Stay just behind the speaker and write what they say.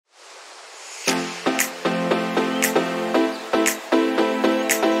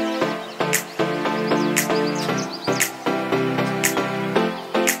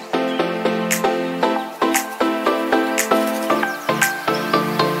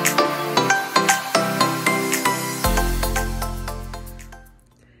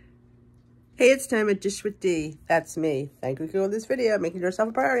Hey, it's time at Dish with D. That's me. Thank you for doing this video, making yourself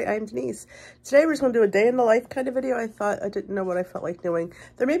a priority. I'm Denise. Today we're just going to do a day in the life kind of video. I didn't know what I felt like doing.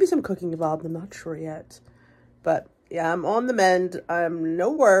 There may be some cooking involved. I'm not sure yet. But yeah, I'm on the mend. I'm no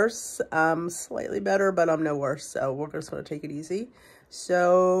worse. I'm slightly better, but I'm no worse. So we're just going to take it easy.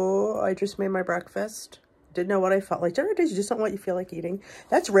 So I just made my breakfast. Didn't know what I felt like. Generally, days you just don't know what you feel like eating.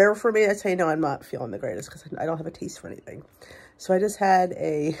 That's rare for me. That's how you know I'm not feeling the greatest because I don't have a taste for anything. So I just had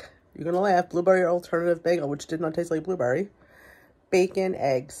a... You're going to laugh. Blueberry alternative bagel, which did not taste like blueberry. Bacon,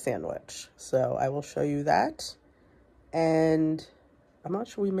 egg sandwich. So I will show you that. And I'm not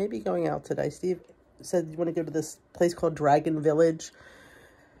sure. We may be going out today. Steve said you want to go to this place called Dragon Village.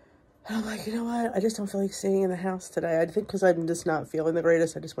 And I'm like, you know what? I just don't feel like staying in the house today. I think because I'm just not feeling the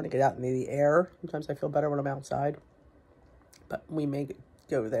greatest. I just want to get out in the air. Sometimes I feel better when I'm outside. But we may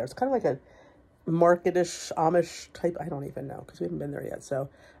go there. It's kind of like a marketish Amish type. I don't even know because we haven't been there yet. So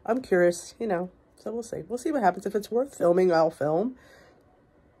I'm curious, you know, so we'll see. We'll see what happens. If it's worth filming, I'll film.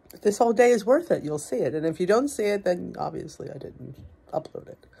 If this whole day is worth it, you'll see it. And if you don't see it, then obviously I didn't upload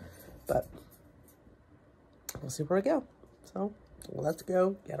it. But we'll see where we go. So let's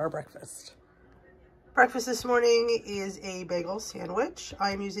go get our breakfast. Breakfast this morning is a bagel sandwich.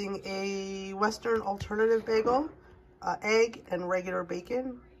 I'm using a Western alternative bagel, egg and regular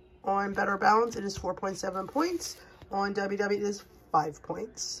bacon. On Better Balance, it is 4.7 points. On WW, it is 5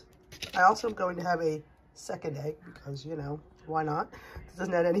 points. I also am going to have a second egg because, you know, why not? It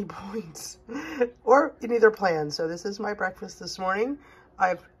doesn't add any points. Or in either plan. So this is my breakfast this morning.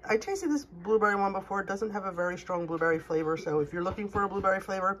 I tasted this blueberry one before. It doesn't have a very strong blueberry flavor. So if you're looking for a blueberry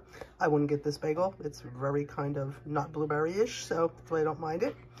flavor, I wouldn't get this bagel. It's very kind of not blueberry-ish, so that's why I don't mind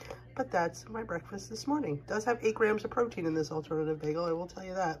it. But that's my breakfast this morning. It does have 8 grams of protein in this alternative bagel, I will tell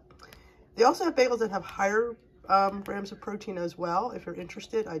you that. They also have bagels that have higher grams of protein as well. If you're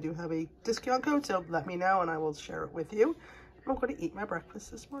interested, I do have a discount code, so let me know and I will share it with you. I'm going to eat my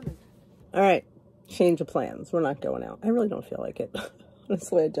breakfast this morning. All right, change of plans. We're not going out. I really don't feel like it.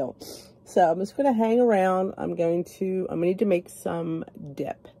 Honestly, I don't. So I'm just going to hang around. I'm going to need to make some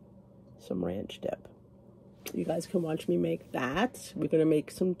dip, some ranch dip. You guys can watch me make that. We're going to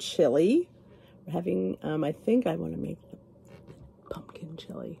make some chili. We're having, I think I want to make the pumpkin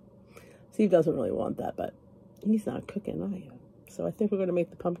chili. Steve doesn't really want that, but he's not cooking, I am. So I think we're going to make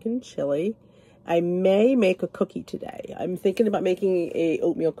the pumpkin chili. I may make a cookie today. I'm thinking about making a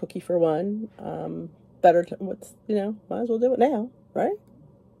oatmeal cookie for one. Better to, you know, might as well do it now, right?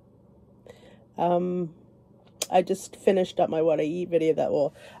 I just finished up my What I Eat video that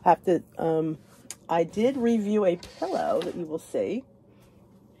will have to, I did review a pillow that you will see.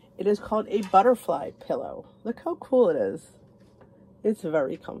 It is called a butterfly pillow. Look how cool it is. It's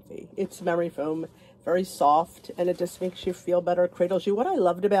very comfy. It's memory foam, very soft, and it just makes you feel better, cradles you. What I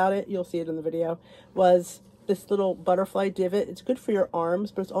loved about it, you'll see it in the video, was this little butterfly divot. It's good for your arms,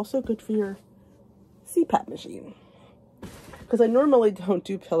 but it's also good for your CPAP machine. Because I normally don't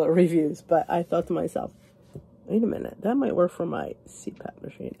do pillow reviews, but I thought to myself, wait a minute, that might work for my CPAP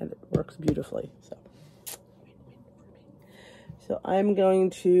machine, and it works beautifully. So I'm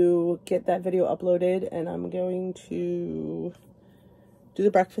going to get that video uploaded, and I'm going to do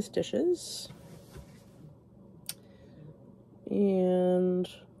the breakfast dishes. And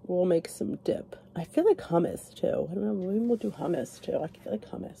we'll make some dip. I feel like hummus, too. I don't know, maybe we'll do hummus, too. I feel like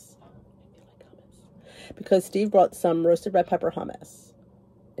hummus. Because Steve brought some roasted red pepper hummus,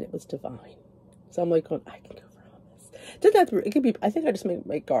 and it was divine. So I'm like, going, I can go for hummus. Doesn't have to, it could be. I think I just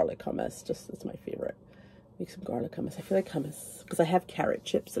make garlic hummus. Just that's my favorite. Make some garlic hummus. I feel like hummus because I have carrot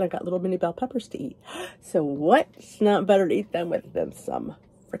chips and I got little mini bell peppers to eat. So what's not better to eat them with than some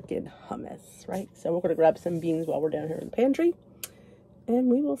freaking hummus, right? So we're gonna grab some beans while we're down here in the pantry, and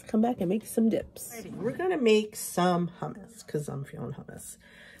we will come back and make some dips. Alrighty, we're gonna make some hummus because I'm feeling hummus.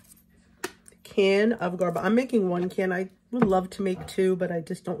 Can of garlic. I'm making 1 can. I would love to make 2, but I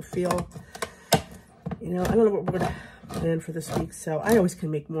just don't feel, you know, I don't know what we're going to plan for this week. So I always can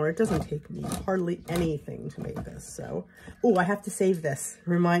make more. It doesn't take me hardly anything to make this. So, oh, I have to save this.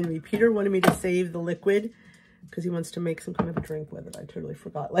 Remind me, Peter wanted me to save the liquid because he wants to make some kind of a drink with it. I totally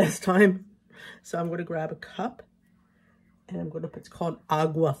forgot last time. So I'm going to grab a cup and I'm going to put, it's called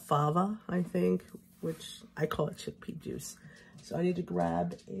agua fava, I think, which I call it chickpea juice. So I need to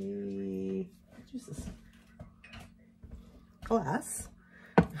grab a glass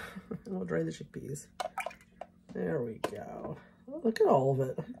and we'll dry the chickpeas. There we go. Oh, look at all of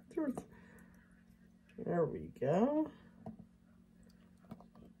it. There we go.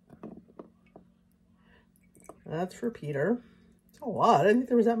 That's for Peter. It's a lot. I didn't think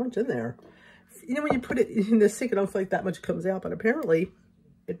there was that much in there. You know, when you put it in the sink, I don't feel like that much comes out, but apparently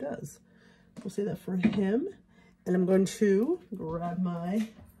it does. We'll say that for him. And I'm going to grab my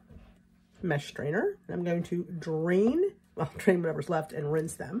mesh strainer. And I'm going to drain whatever's left and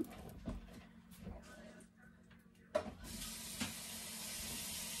rinse them.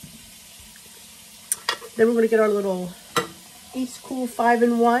 Then we're going to get our little Ace Cool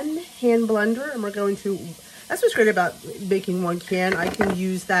 5-in-1 hand blender, and we're going to, that's what's great about making one can. I can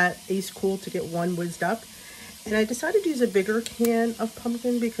use that Ace Cool to get one whizzed up. And I decided to use a bigger can of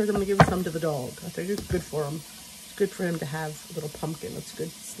pumpkin because I'm going to give some to the dog. I think it's good for him. It's good for him to have a little pumpkin. It's good.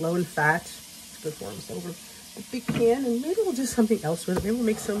 It's low in fat. It's good for him. So we're a big can, and maybe we'll do something else with it. Maybe we'll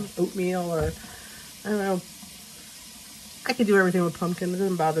make some oatmeal, or I don't know. I can do everything with pumpkin. It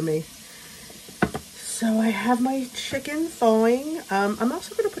doesn't bother me. So I have my chicken thawing. I'm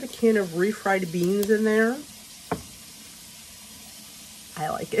also going to put a can of refried beans in there. I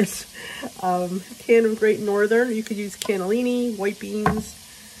like it. A can of Great Northern. You could use cannellini, white beans,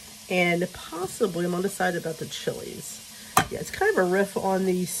 and possibly, I'm undecided about the chilies. Yeah, it's kind of a riff on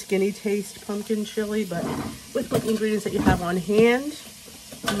the Skinny Taste pumpkin chili, but with the ingredients that you have on hand.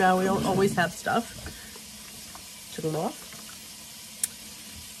 No, we don't always have stuff. Took them off.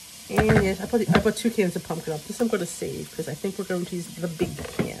 And yes, I put 2 cans of pumpkin up. This I'm going to save because I think we're going to use the big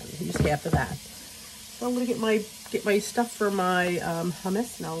can. Use half of that. So I'm going to get my stuff for my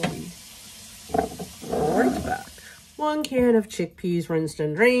hummus, and I'll be right back. 1 can of chickpeas rinsed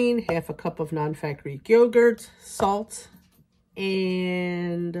and drained, half a cup of non-fat Greek yogurt, salt,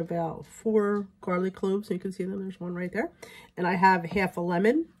 and about 4 garlic cloves. So you can see them. There's one right there. And I have half a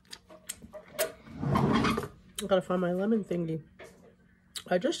lemon. I've got to find my lemon thingy.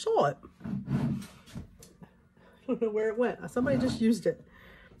 I just saw it. I don't know where it went. Somebody just used it.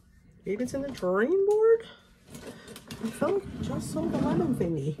 Maybe it's in the drain board. I felt like I just saw the lemon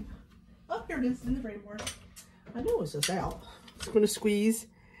thingy. Oh, here it is in the drain board. I knew it was just out. I'm going to squeeze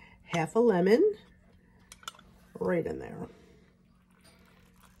half a lemon right in there.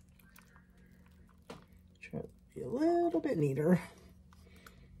 Try to be a little bit neater.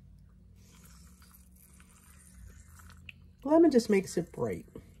 Lemon just makes it bright.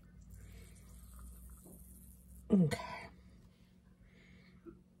 Okay.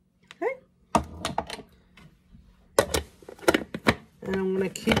 And I'm going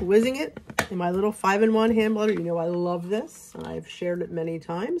to keep whizzing it in my little 5-in-1 hand blender. You know I love this, and I've shared it many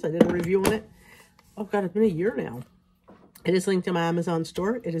times. I did a review on it. Oh God, it's been a year now. It is linked to my Amazon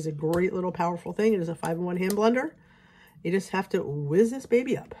store. It is a great little powerful thing. It is a 5-in-1 hand blender. You just have to whiz this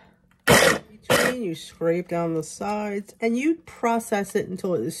baby up. Between, you scrape down the sides, and you process it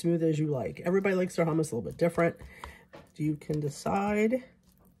until it is smooth as you like. Everybody likes their hummus a little bit different. You can decide.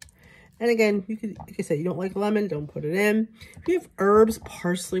 And again, you could, like I said, you don't like lemon, don't put it in. If you have herbs,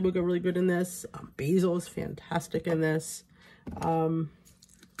 parsley would go really good in this. Basil is fantastic in this. Those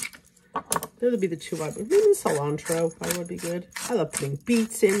would be the 2 I would. Even cilantro probably would be good. I love putting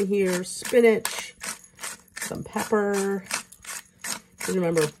beets in here, spinach, some pepper. Because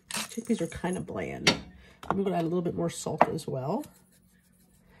remember, chickpeas are kind of bland. I'm going to add a little bit more salt as well.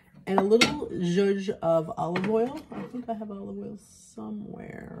 And a little zhuzh of olive oil. I think I have olive oil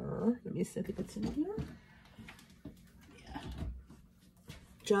somewhere. Let me see if it's in here. Yeah.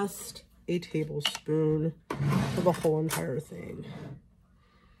 Just a tablespoon of the whole entire thing.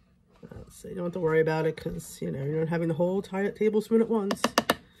 So you don't have to worry about it because, you know, you're not having the whole tablespoon at once.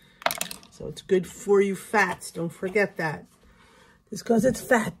 So it's good for you fats. Don't forget that. Just because it's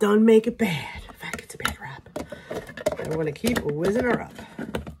fat, don't make it bad. Fat gets a bad rap. And we're going to keep whizzing her up.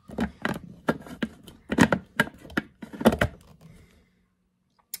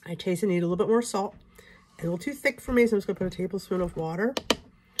 I taste and need a little bit more salt. A little too thick for me, so I'm just going to put a tablespoon of water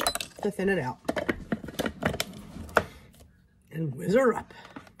to thin it out. And whiz her up.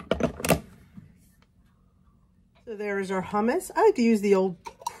 So there's our hummus. I like to use the old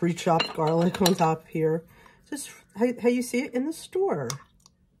pre-chopped garlic on top here. Just how you see it in the store.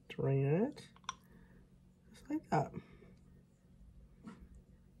 Drain it. Just like that.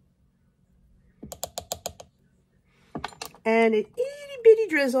 And an itty-bitty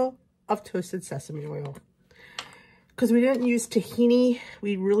drizzle of toasted sesame oil. Because we didn't use tahini,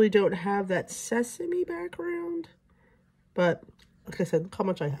 we really don't have that sesame background. But, like I said, look how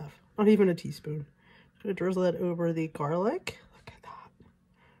much I have. Not even a teaspoon. I'm going to drizzle that over the garlic. Look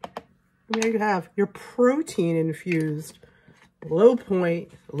at that. And there you have your protein-infused, low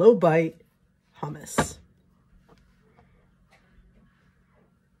point, low bite hummus.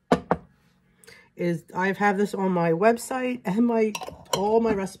 I have this on my website, and all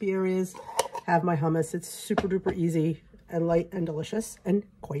my recipe areas have my hummus. It's super duper easy and light and delicious and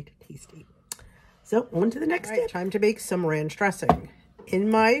quite tasty. So on to the next step. Time to make some ranch dressing. In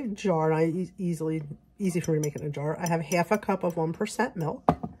my jar, and easy for me to make it in a jar, I have half a cup of 1% milk.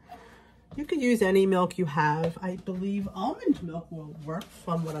 You could use any milk you have. I believe almond milk will work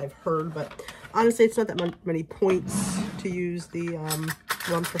from what I've heard, but honestly, it's not that many points to use the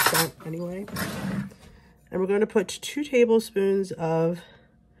 1% anyway. And we're going to put 2 tablespoons of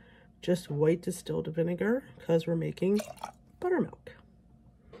just white distilled vinegar because we're making buttermilk.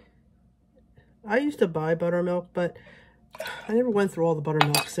 I used to buy buttermilk, but I never went through all the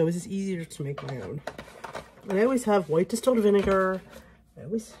buttermilk, so it's just easier to make my own. And I always have white distilled vinegar. I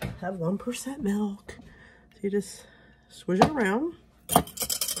always have 1% milk. So you just swish it around. That's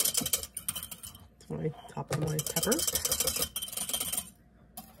my top of my peppers.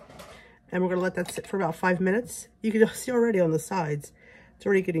 And we're going to let that sit for about 5 minutes. You can see already on the sides, it's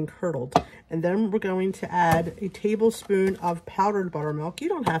already getting curdled. And then we're going to add a tablespoon of powdered buttermilk. You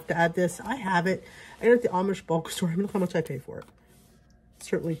don't have to add this. I have it. I got it at the Amish bulk store. I mean, look how much I paid for it. It's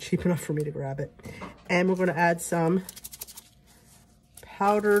certainly cheap enough for me to grab it. And we're going to add some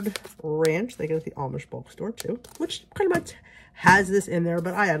powdered ranch. They get at the Amish bulk store too, which pretty much has this in there,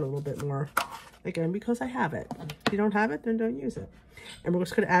 but I add a little bit more. Again, because I have it. If you don't have it, then don't use it. And we're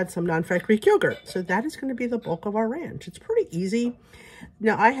just going to add some non-fat Greek yogurt. So that is going to be the bulk of our ranch. It's pretty easy.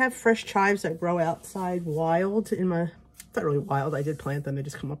 Now, I have fresh chives that grow outside wild in my, not really wild, I did plant them. They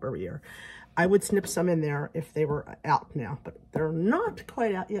just come up every year. I would snip some in there if they were out now, but they're not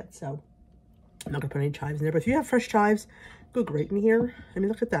quite out yet, so I'm not going to put any chives in there. But if you have fresh chives, go great in here. I mean,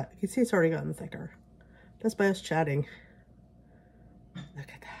 look at that. You can see it's already gotten thicker. That's by us chatting.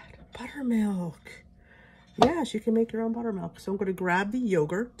 Look at that. Buttermilk. Yes, you can make your own buttermilk. So I'm going to grab the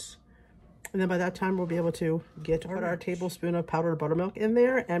yogurt. And then by that time, we'll be able to get our tablespoon of powdered buttermilk in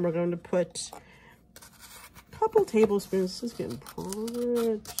there. And we're going to put a couple tablespoons. This is getting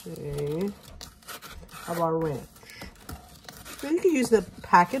pretty. Of our ranch. So you can use the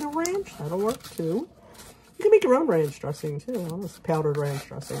packet of ranch. That'll work too. You can make your own ranch dressing too. This powdered ranch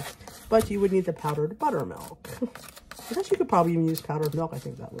dressing. But you would need the powdered buttermilk. I guess you could probably even use powdered milk. I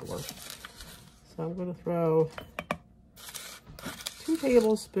think that would work. So I'm going to throw 2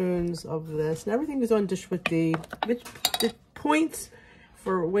 tablespoons of this. And everything is on dish with the points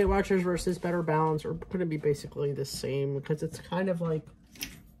for Weight Watchers versus Better Balance are going to be basically the same because it's kind of like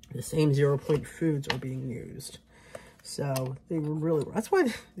the same 0-point foods are being used. So they really, that's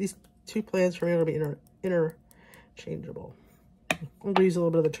why these 2 plans are going to be interchangeable. I'm going to use a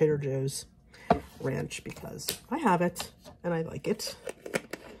little bit of the Trader Joe's ranch because I have it and I like it.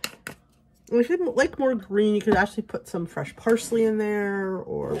 And if you like more green, you could actually put some fresh parsley in there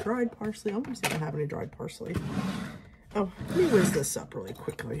or dried parsley. I'm going to see if I have any dried parsley. Oh, let me whiz this up really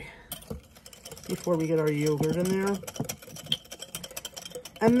quickly before we get our yogurt in there.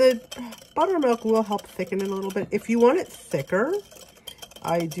 And the buttermilk will help thicken it a little bit. If you want it thicker,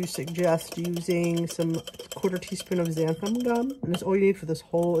 I do suggest using some 1/4 teaspoon of xanthan gum. And that's all you need for this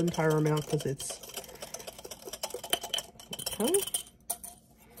whole entire amount because it's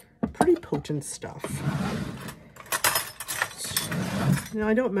pretty potent stuff. Now,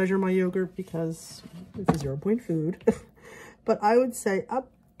 I don't measure my yogurt because it's a 0-point food. But I would say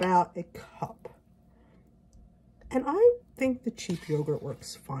about a cup. And I think the cheap yogurt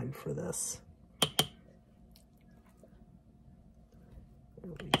works fine for this.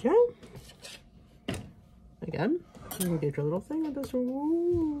 There we go. Again, you can get your little thing with this.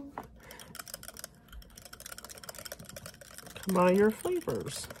 Ooh. Combine your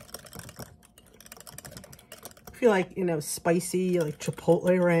flavors. If you like, you know, spicy, like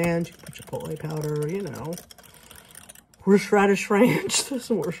chipotle ranch, you can put chipotle powder, you know. Horseradish ranch. There's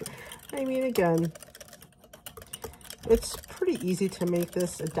some horseradish. I mean, again, it's pretty easy to make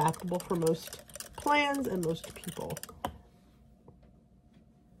this adaptable for most plans and most people.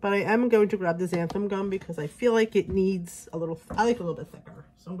 But I am going to grab the xanthan gum because I feel like it needs a little, I like a little bit thicker.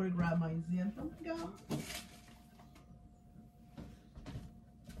 So I'm going to grab my xanthan gum.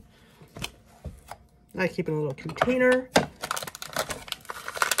 I keep it in a little container.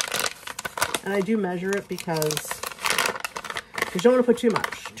 And I do measure it because you don't want to put too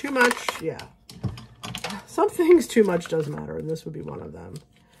much. Too much, yeah. Some things too much does matter, and this would be one of them.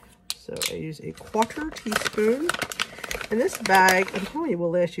 So I use a 1/4 teaspoon. And this bag, I'm telling you,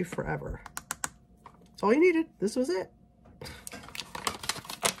 will last you forever. That's all you needed. This was it.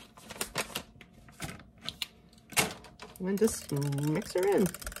 And then just mix her in.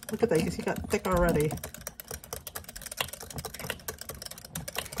 Look at that. You can see it got thick already.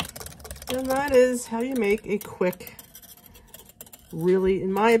 And that is how you make a quick, really,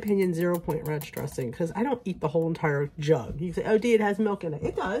 in my opinion, 0-point ranch dressing. Because I don't eat the whole entire jug. You say, oh, Dee, it has milk in it.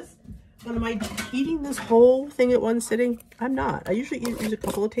 It does. But am I eating this whole thing at one sitting? I'm not. I usually use a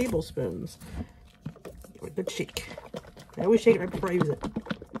couple of tablespoons. Give it a good shake. I always shake it right before I use it.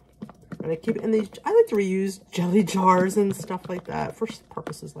 And I keep it in these. I like to reuse jelly jars and stuff like that for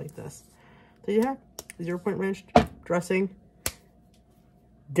purposes like this. So yeah, 0-point ranch dressing.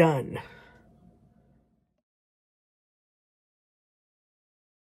 Done.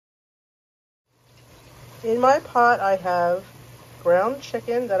 In my pot, I have ground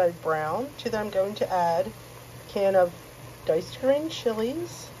chicken that I browned. To that, I'm going to add a can of diced green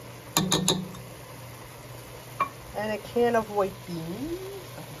chilies and a can of white beans.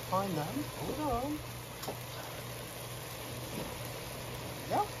 If I can find them. Hold on.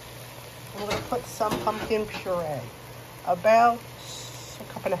 Yeah. I'm going to put some pumpkin puree. About a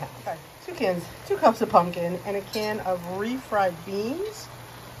cup and a half. Okay. 2 cups of pumpkin and a can of refried beans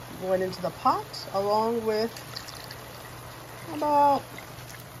went into the pot, along with about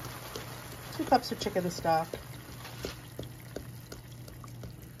 2 cups of chicken stock.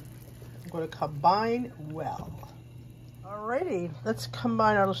 I'm going to combine well. Alrighty, let's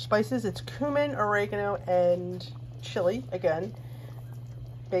combine our spices. It's cumin, oregano, and chili again.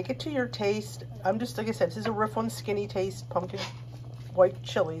 Bake it to your taste. I'm just, like I said, this is a riff on Skinny Taste pumpkin white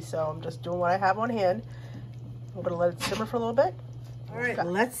chili, so I'm just doing what I have on hand. I'm going to let it simmer for a little bit. All right,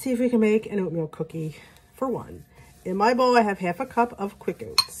 let's see if we can make an oatmeal cookie for one. In my bowl, I have half a cup of quick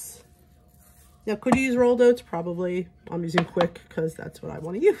oats. Now, could you use rolled oats? Probably. I'm using quick because that's what I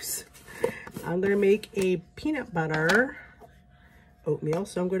want to use. I'm going to make a peanut butter oatmeal.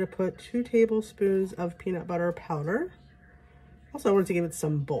 So I'm going to put 2 tablespoons of peanut butter powder. Also, I wanted to give it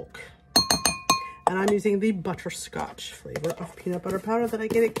some bulk. And I'm using the butterscotch flavor of peanut butter powder that I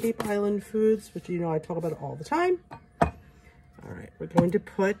get at Cape Island Foods, which you know I talk about it all the time. All right, we're going to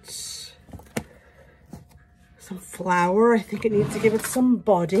put some flour. I think it needs to give it some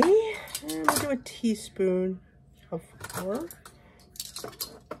body. And we'll do a teaspoon of flour.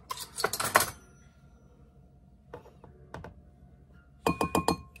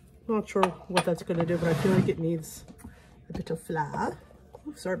 Not sure what that's going to do, but I feel like it needs a bit of flour.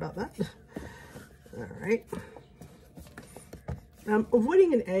 Oh, sorry about that. All right. I'm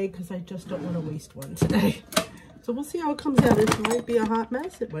avoiding an egg because I just don't want to waste one today. So we'll see how it comes out. It might be a hot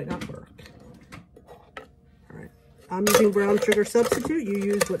mess. It might not work. All right. I'm using brown sugar substitute. You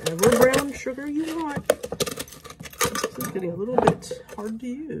use whatever brown sugar you want. This is getting a little bit hard to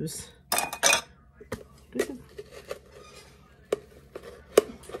use.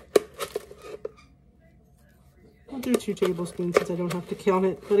 I'll do 2 tablespoons since I don't have to count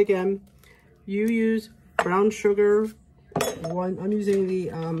it. But again, you use brown sugar. I'm using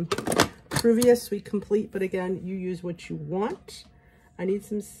the Previous Sweet Complete, but again, you use what you want. I need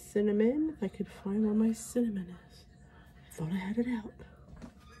some cinnamon. If I could find where my cinnamon is. I thought I had it out.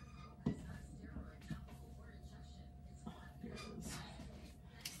 Oh, here it is.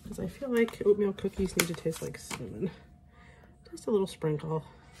 Because I feel like oatmeal cookies need to taste like cinnamon. Just a little sprinkle.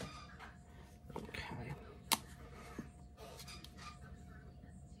 Okay.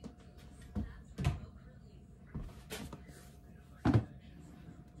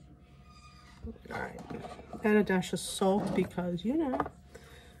 All right, add a dash of salt because, you know,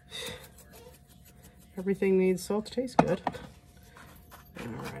 everything needs salt to taste good. All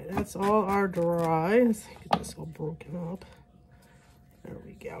right, that's all our dry. Let's get this all broken up. There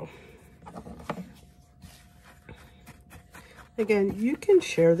we go. Again, you can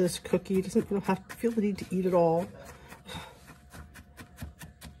share this cookie. You don't have to feel the need to eat it all.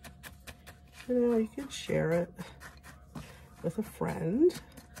 You know, you can share it with a friend.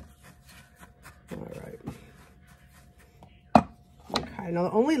 All right. Okay, now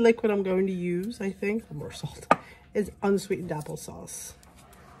the only liquid I'm going to use, I think, for more salt, is unsweetened applesauce.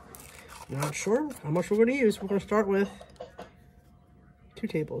 Not sure how much we're going to use. We're going to start with 2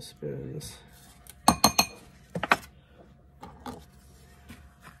 tablespoons.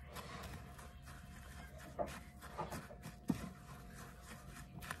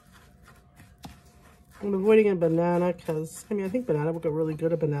 I'm avoiding a banana because, I mean, I think banana would go really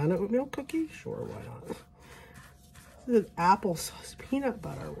good. A banana oatmeal cookie? Sure, why not? This is an applesauce peanut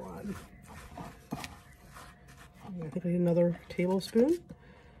butter one. I think I need another tablespoon.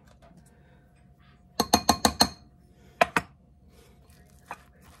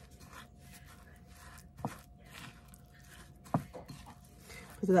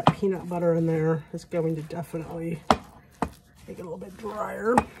 Because of that peanut butter in there is going to definitely make it a little bit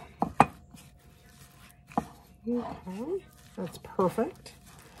drier. Okay, that's perfect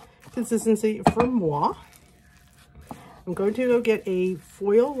consistency for moi. I'm going to go get a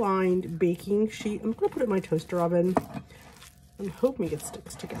foil-lined baking sheet. I'm going to put it in my toaster oven. I'm hoping it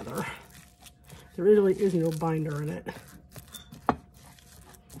sticks together. There really is no binder in it.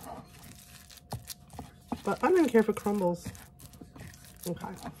 But I don't even care if it crumbles. Okay.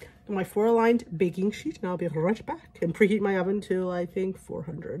 My 4-lined baking sheet, and I'll be right back and preheat my oven to, I think,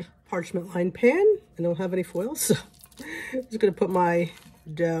 400. Parchment lined pan. I don't have any foil, so I'm just going to put my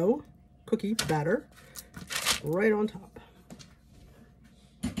dough, cookie batter, right on top.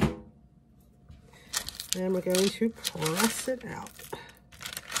 And we're going to press it out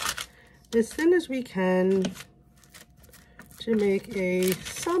as thin as we can to make a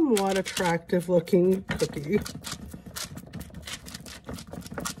somewhat attractive looking cookie.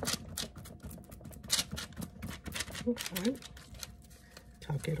 Okay,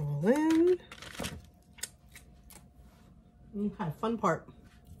 tuck it all in. Okay, fun part,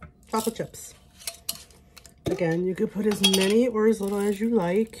 chocolate chips. Again, you could put as many or as little as you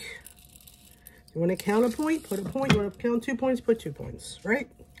like. You want to count a point, put a point. You want to count 2 points, put 2 points, right?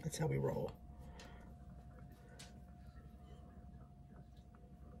 That's how we roll.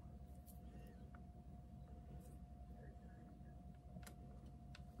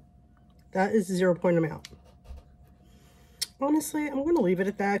 That is the 0 point amount. Honestly, I'm going to leave it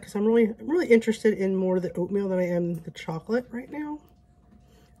at that because I'm really interested in more of the oatmeal than I am the chocolate right now.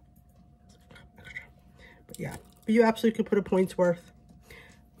 But yeah, but you absolutely could put a point's worth.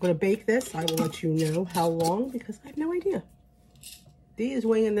 I'm going to bake this. I will let you know how long because I have no idea. Dee is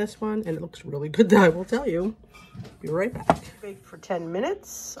weighing this one and it looks really good, I will tell you. Be right back. Bake for 10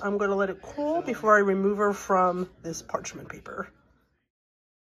 minutes. I'm going to let it cool before I remove her from this parchment paper.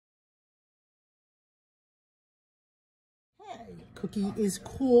 Cookie is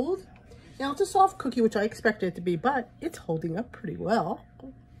cooled. Now it's a soft cookie, which I expected it to be, but it's holding up pretty well,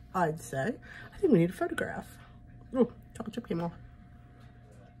 I'd say. I think we need a photograph. Oh, chocolate chip came off.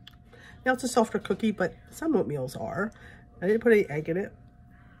 Now it's a softer cookie, but some oatmeals are. I didn't put any egg in it.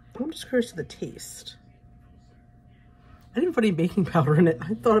 I'm just curious to the taste. I didn't put any baking powder in it.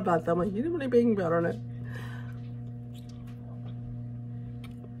 I thought about that. I'm like, you didn't put any baking powder in it.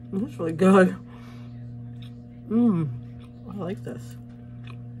 It's really good. I like this.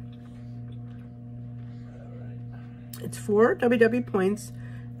 It's 4 WW points,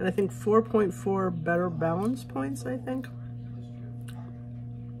 and I think 4.4 better balance points, I think.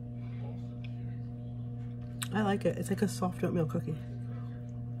 I like it. It's like a soft oatmeal cookie.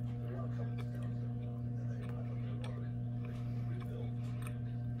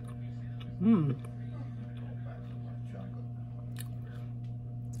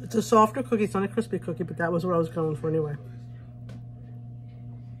 It's a softer cookie. It's not a crispy cookie, but that was what I was going for anyway.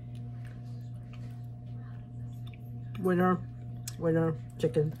 Winner, winner,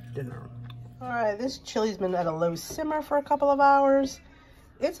 chicken dinner. All right, this chili's been at a low simmer for a couple of hours.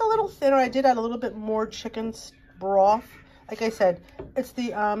 It's a little thinner. I did add a little bit more chicken broth. Like I said, it's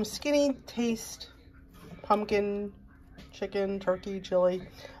the Skinny Taste pumpkin, chicken, turkey, chili.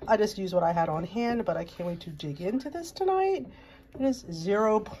 I just used what I had on hand, but I can't wait to dig into this tonight. It is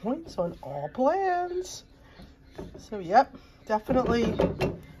 0 points on all plans. So, yep, definitely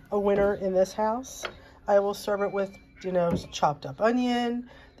a winner in this house. I will serve it with, you know, chopped up onion.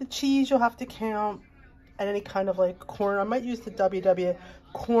 The cheese you'll have to count, and any kind of like corn. I might use the WW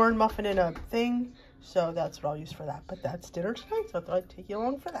corn muffin in a thing. So that's what I'll use for that. But that's dinner tonight, so I thought I'd take you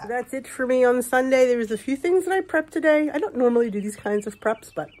along for that. That's it for me on Sunday. There was a few things that I prepped today. I don't normally do these kinds of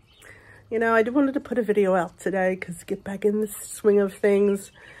preps, but, you know, I wanted to put a video out today because get back in the swing of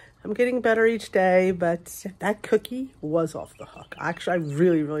things. I'm getting better each day, but that cookie was off the hook. Actually, I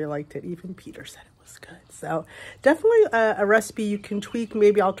really, really liked it. Even Peter said it was good. So definitely a recipe you can tweak.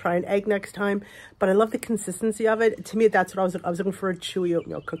 Maybe I'll try an egg next time, but I love the consistency of it. To me, that's what I was looking for, a chewy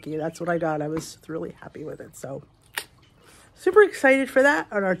oatmeal cookie. That's what I got. I was really happy with it. So super excited for that.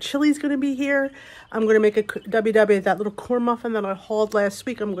 And our chili's going to be here. I'm going to make a WW, that little corn muffin that I hauled last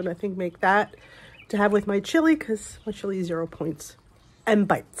week. I'm going to, I think, make that to have with my chili because my chili is 0 points and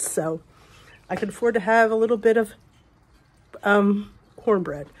bites. So I can afford to have a little bit of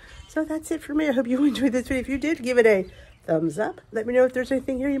cornbread. So that's it for me. I hope you enjoyed this video. If you did, give it a thumbs up. Let me know if there's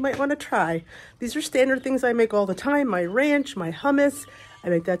anything here you might want to try. These are standard things I make all the time. My ranch, my hummus. I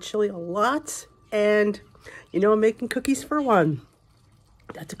make that chili a lot. And, you know, I'm making cookies for one.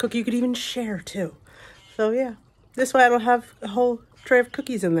 That's a cookie you could even share, too. So, yeah. This way I don't have a whole tray of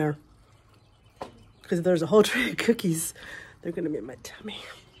cookies in there. Because if there's a whole tray of cookies, they're going to be in my tummy.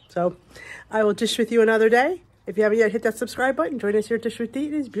 So, I will dish with you another day. If you haven't yet, hit that subscribe button. Join us here at Dish with Dee.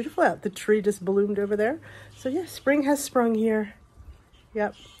 It is beautiful out. The tree just bloomed over there. So, yeah, spring has sprung here.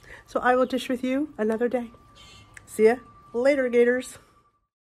 Yep. So, I will dish with you another day. See ya later, Gators.